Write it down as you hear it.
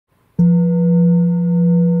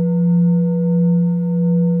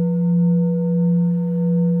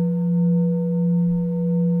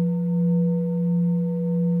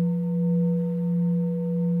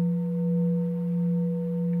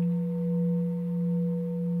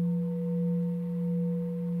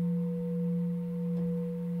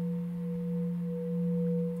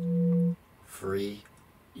free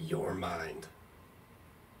your mind.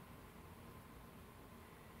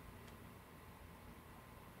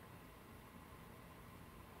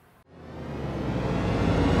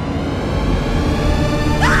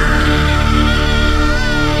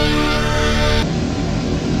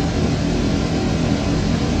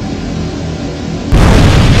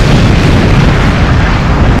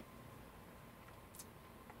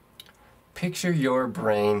 Picture your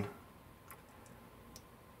brain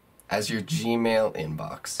as your Gmail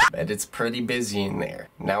inbox. Bet it's pretty busy in there.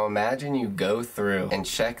 Now imagine you go through and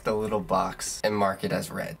check the little box and mark it as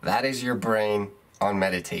read. That is your brain on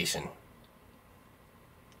meditation.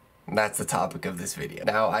 That's the topic of this video.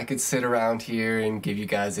 Now, I could sit around here and give you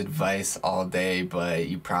guys advice all day, but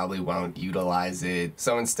you probably won't utilize it.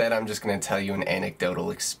 So instead, I'm just gonna tell you an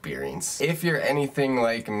anecdotal experience. If you're anything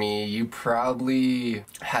like me, you probably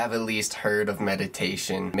have at least heard of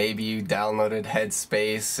meditation. Maybe you downloaded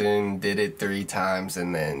Headspace and did it 3 times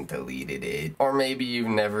and then deleted it. Or maybe you've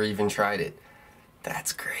never even tried it.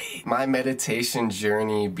 That's great. My meditation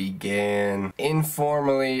journey began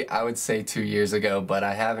informally, I would say 2 years ago, but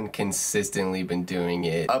I haven't consistently been doing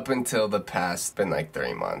it up until the past, been like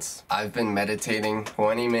 3 months. I've been meditating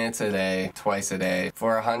 20 minutes a day, twice a day,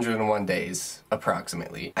 for 101 days,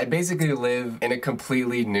 approximately. I basically live in a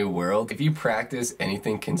completely new world. If you practice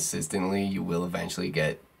anything consistently, you will eventually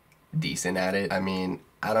get decent at it. I mean,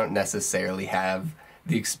 I don't necessarily have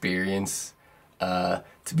the experience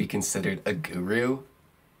to be considered a guru.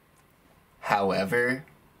 However,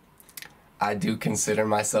 I do consider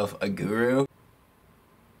myself a guru.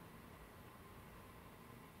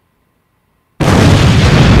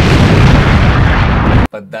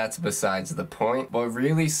 But that's besides the point. What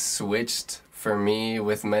really switched for me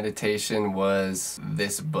with meditation was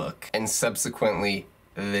this book, and subsequently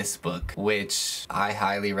this book, which I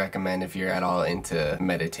highly recommend if you're at all into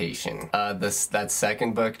meditation. That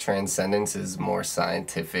second book, Transcendence, is more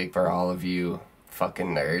scientific for all of you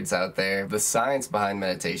fucking nerds out there. The science behind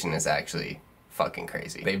meditation is actually fucking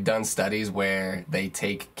crazy. They've done studies where they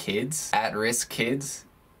take kids, at-risk kids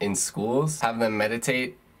in schools, have them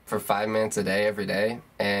meditate for 5 minutes a day every day,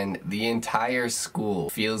 and the entire school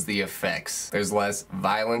feels the effects. There's less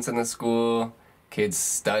violence in the school. Kids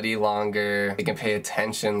study longer, they can pay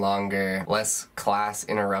attention longer, less class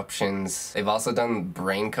interruptions. They've also done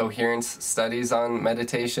brain coherence studies on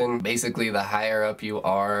meditation. Basically, the higher up you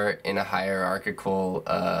are in a hierarchical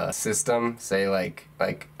system, say like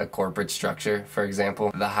a corporate structure, for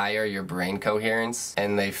example, the higher your brain coherence.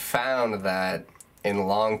 And they found that in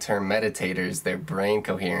long-term meditators, their brain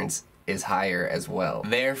coherence is higher as well.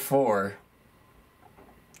 Therefore,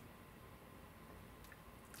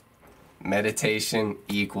 meditation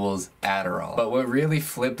equals Adderall. But what really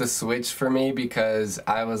flipped the switch for me, because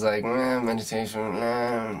I was like, meditation,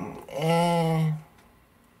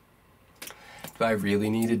 do I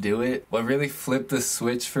really need to do it? What really flipped the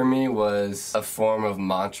switch for me was a form of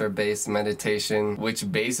mantra-based meditation,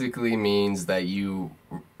 which basically means that you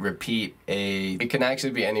repeat it can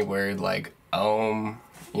actually be any word, like Om,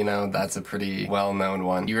 you know, that's a pretty well-known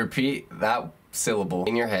one. You repeat that syllable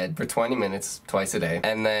in your head for 20 minutes twice a day,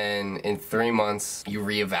 and then in 3 months you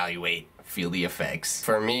reevaluate, feel the effects.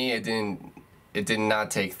 For me, it did not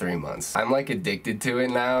take 3 months. I'm like addicted to it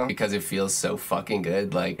now because it feels so fucking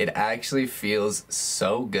good. Like, it actually feels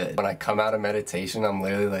so good. When I come out of meditation, I'm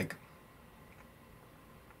literally like,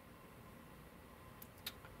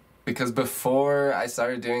 because before I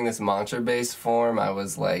started doing this mantra-based form, I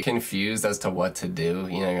was like confused as to what to do.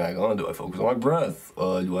 You know, you're like, oh, do I focus on my breath?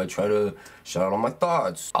 Do I try to shut out on my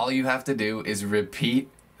thoughts? All you have to do is repeat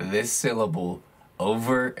this syllable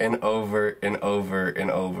over and over and over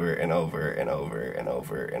and over and over and over and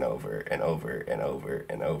over and over and over and over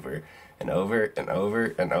and over and over and over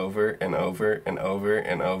and over and over and over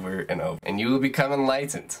and over and over, and you will become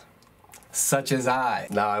enlightened, such as I.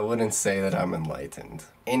 Now, I wouldn't say that I'm enlightened.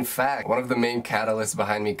 In fact, one of the main catalysts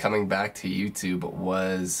behind me coming back to YouTube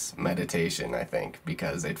was meditation, I think,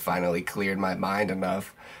 because it finally cleared my mind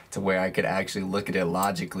enough to where I could actually look at it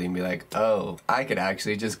logically and be like, oh, I could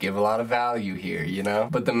actually just give a lot of value here, you know?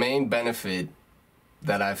 But the main benefit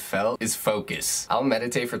that I've felt is focus. I'll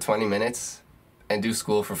meditate for 20 minutes and do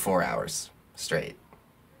school for 4 hours straight.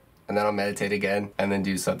 And then I'll meditate again and then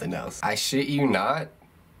do something else. I shit you not,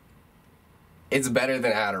 it's better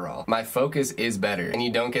than Adderall. My focus is better, and you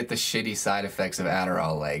don't get the shitty side effects of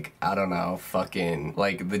Adderall, like, I don't know, fucking,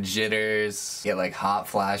 like, the jitters, get, like, hot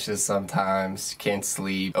flashes sometimes, can't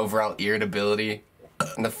sleep, overall irritability.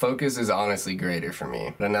 And the focus is honestly greater for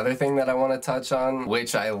me. But another thing that I want to touch on,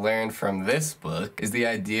 which I learned from this book, is the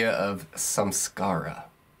idea of samskara.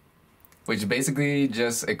 which basically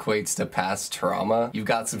just equates to past trauma. You've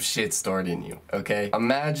got some shit stored in you, okay?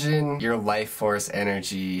 Imagine your life force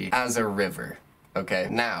energy as a river. Okay,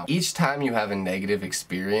 now, each time you have a negative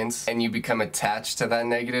experience and you become attached to that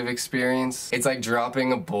negative experience, it's like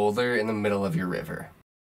dropping a boulder in the middle of your river.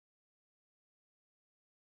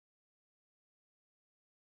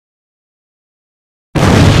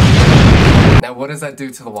 Now, what does that do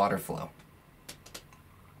to the water flow?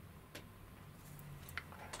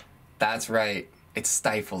 That's right, it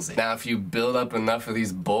stifles it. Now, if you build up enough of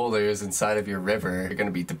these boulders inside of your river, you're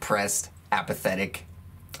gonna be depressed, apathetic,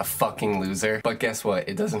 a fucking loser. But guess what?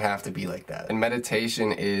 It doesn't have to be like that. And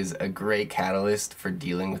meditation is a great catalyst for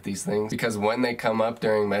dealing with these things, because when they come up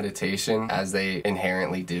during meditation, as they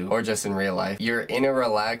inherently do, or just in real life, you're in a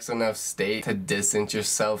relaxed enough state to distance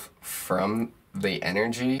yourself from the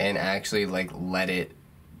energy and actually like let it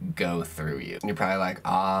go through you. And you're probably like,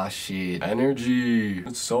 ah shit, energy,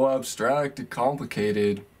 it's so abstract and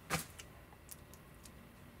complicated.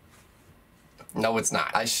 No, it's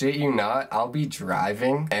not. I shit you not, I'll be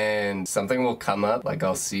driving and something will come up, like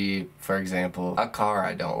I'll see, for example, a car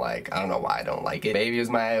I don't like. I don't know why I don't like it. Maybe it's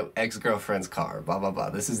my ex-girlfriend's car, blah, blah, blah.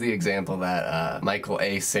 This is the example that Michael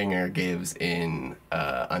A. Singer gives in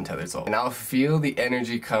Untethered Soul. And I'll feel the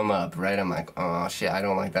energy come up, right? I'm like, oh shit, I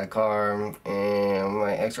don't like that car, and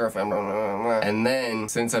my ex-girlfriend, blah, blah, blah. And then,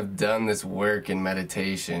 since I've done this work in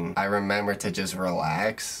meditation, I remember to just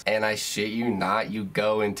relax, and I shit you not, you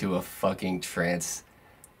go into a fucking trance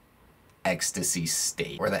ecstasy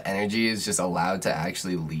state where the energy is just allowed to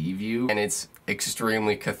actually leave you, and it's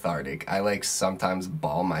extremely cathartic. I like sometimes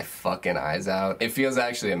bawl my fucking eyes out. It feels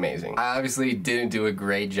actually amazing. I obviously didn't do a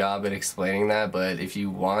great job at explaining that, but if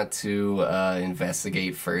you want to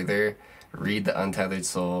investigate further, read The Untethered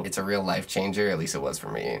Soul. It's a real life changer, at least it was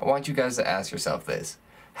for me. I want you guys to ask yourself this: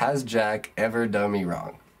 has Jack ever done me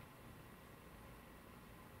wrong?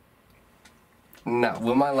 No.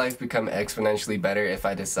 Will my life become exponentially better if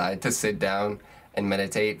I decide to sit down and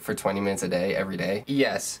meditate for 20 minutes a day, every day?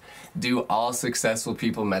 Yes. Do all successful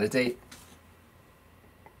people meditate?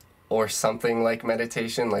 Or something like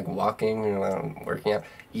meditation, like walking, working out?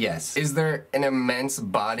 Yes. Is there an immense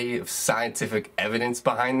body of scientific evidence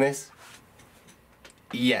behind this?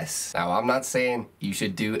 Yes. Now, I'm not saying you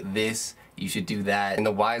should do this, you should do that. In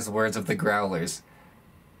the wise words of the Growlers,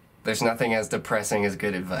 there's nothing as depressing as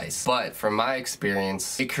good advice. But from my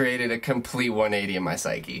experience, it created a complete 180 in my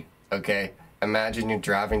psyche, okay? Imagine you're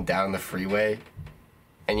driving down the freeway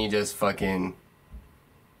and you just fucking...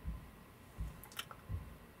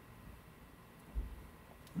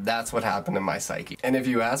 That's what happened in my psyche. And if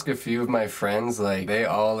you ask a few of my friends, like, they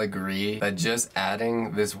all agree that just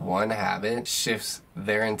adding this one habit shifts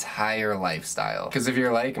their entire lifestyle. Because if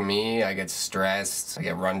you're like me, I get stressed, I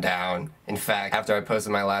get run down. In fact, after I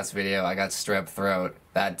posted my last video, I got strep throat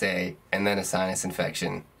that day and then a sinus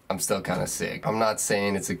infection. I'm still kind of sick. I'm not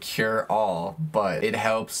saying it's a cure-all, but it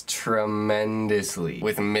helps tremendously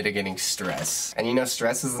with mitigating stress. And you know,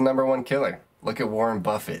 stress is the #1 killer. Look at Warren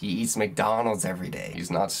Buffett. He eats McDonald's every day.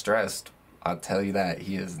 He's not stressed. I'll tell you that.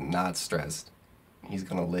 He is not stressed. He's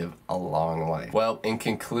gonna live a long life. Well, in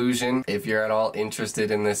conclusion, if you're at all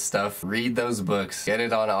interested in this stuff, read those books. Get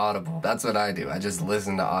it on Audible. That's what I do. I just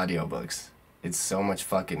listen to audiobooks. It's so much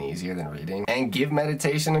fucking easier than reading. And give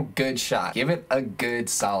meditation a good shot. Give it a good,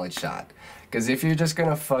 solid shot. Because if you're just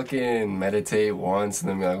gonna fucking meditate once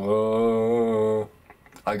and then be like, whoa,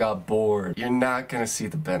 I got bored, you're not gonna see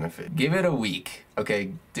the benefit. Give it a week,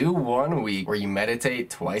 okay? Do 1 week where you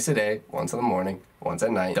meditate twice a day, once in the morning, once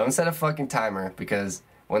at night. Don't set a fucking timer, because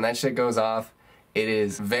when that shit goes off, it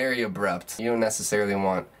is very abrupt. You don't necessarily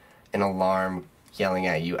want an alarm yelling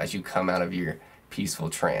at you as you come out of your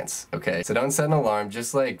peaceful trance, okay? So don't set an alarm,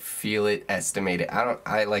 just like feel it, estimate it.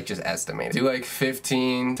 I like just estimate it. Do like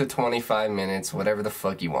 15 to 25 minutes, whatever the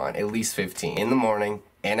fuck you want, at least 15, in the morning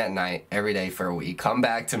and at night, every day for a week. Come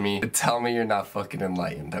back to me and tell me you're not fucking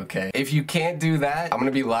enlightened, okay? If you can't do that, I'm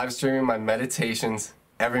gonna be live streaming my meditations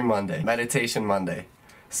every Monday. Meditation Monday.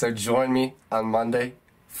 So join me on Monday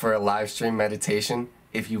for a live stream meditation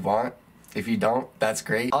if you want. If you don't, that's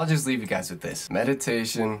great. I'll just leave you guys with this.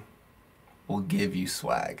 Meditation will give you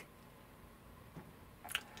swag.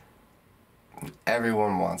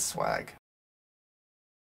 Everyone wants swag.